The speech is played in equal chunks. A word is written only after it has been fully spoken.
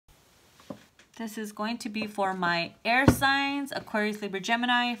This is going to be for my air signs, Aquarius, Libra,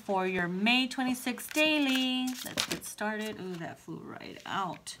 Gemini, for your May 26th daily. Let's get started. Ooh, that flew right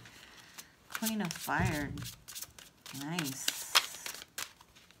out. Queen of Fire. Nice.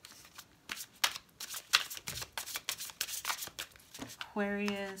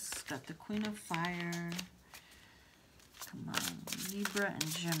 Aquarius, got the Queen of Fire. Come on, Libra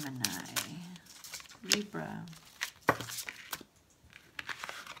and Gemini. Libra.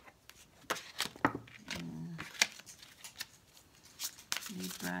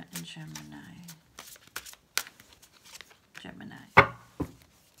 Libra and Gemini.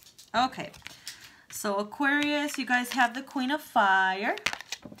 Okay, so Aquarius, you guys have the Queen of Fire.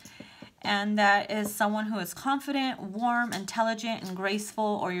 And that is someone who is confident, warm, intelligent, and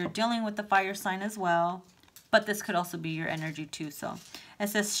graceful, or you're dealing with the fire sign as well. But this could also be your energy too. So it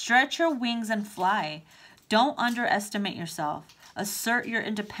says, stretch your wings and fly. Don't underestimate yourself. Assert your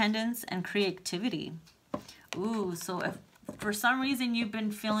independence and creativity. Ooh, so if for some reason you've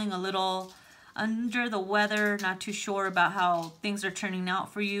been feeling a little under the weather, not too sure about how things are turning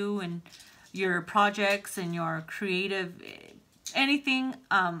out for you and your projects and your creative anything,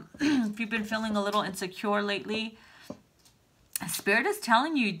 if you've been feeling a little insecure lately, Spirit is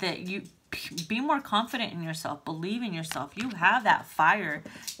telling you that you be more confident in yourself, believe in yourself. You have that fire.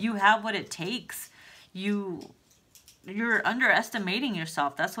 You have what it takes. You're underestimating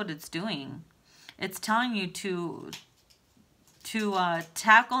yourself. That's what it's doing. It's telling you to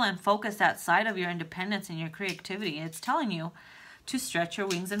tackle and focus that side of your independence and your creativity. It's telling you to stretch your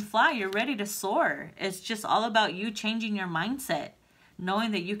wings and fly. You're ready to soar. It's just all about you changing your mindset,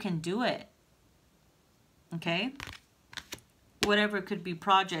 knowing that you can do it. Okay? Whatever it could be,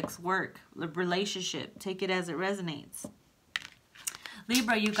 projects, work, relationship, take it as it resonates.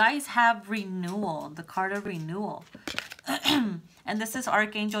 Libra, you guys have renewal, the card of renewal. And this is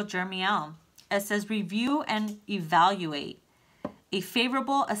Archangel Jermiel. It says, review and evaluate. A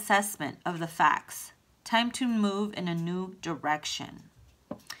favorable assessment of the facts. Time to move in a new direction.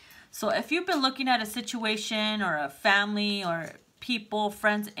 So if you've been looking at a situation or a family or people,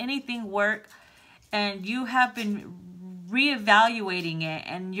 friends, anything, work, and you have been reevaluating it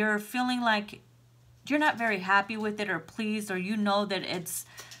and you're feeling like you're not very happy with it or pleased, or you know that it's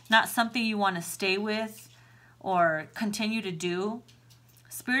not something you want to stay with or continue to do,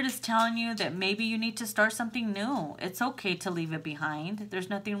 Spirit is telling you that maybe you need to start something new. It's okay to leave it behind. There's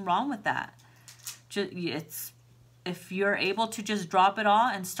nothing wrong with that. If you're able to just drop it all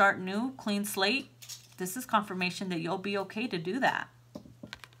and start new, clean slate, this is confirmation that you'll be okay to do that.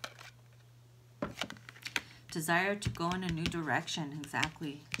 Desire to go in a new direction,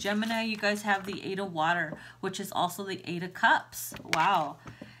 exactly. Gemini, you guys have the Eight of Water, which is also the Eight of Cups. Wow.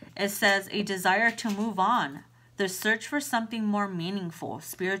 It says a desire to move on. The search for something more meaningful,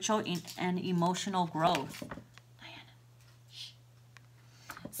 spiritual and emotional growth.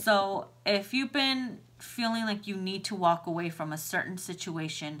 So if you've been feeling like you need to walk away from a certain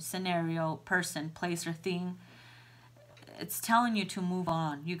situation, scenario, person, place, or thing, it's telling you to move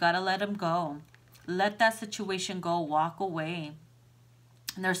on. You got to let them go. Let that situation go. Walk away.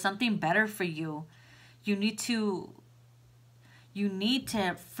 And there's something better for you. You need to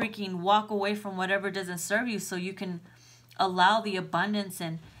freaking walk away from whatever doesn't serve you so you can allow the abundance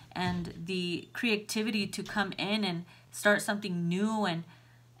and the creativity to come in and start something new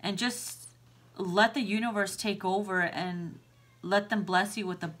and just let the universe take over and let them bless you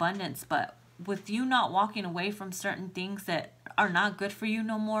with abundance. But with you not walking away from certain things that are not good for you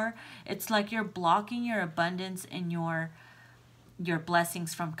no more, it's like you're blocking your abundance and your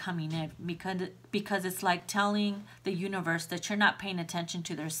blessings from coming in, because it's like telling the universe that you're not paying attention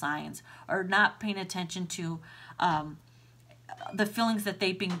to their signs or not paying attention to the feelings that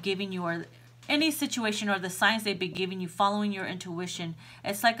they've been giving you, or any situation or the signs they've been giving you, following your intuition.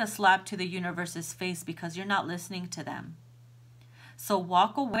 It's like a slap to the universe's face because you're not listening to them. So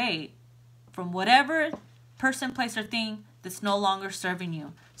walk away from whatever person, place, or thing that's no longer serving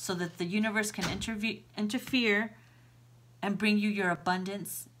you so that the universe can interfere and bring you your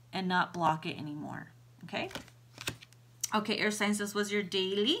abundance and not block it anymore. Okay? Okay, air signs, this was your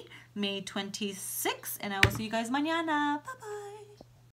daily, May 26th, and I will see you guys mañana. Bye-bye.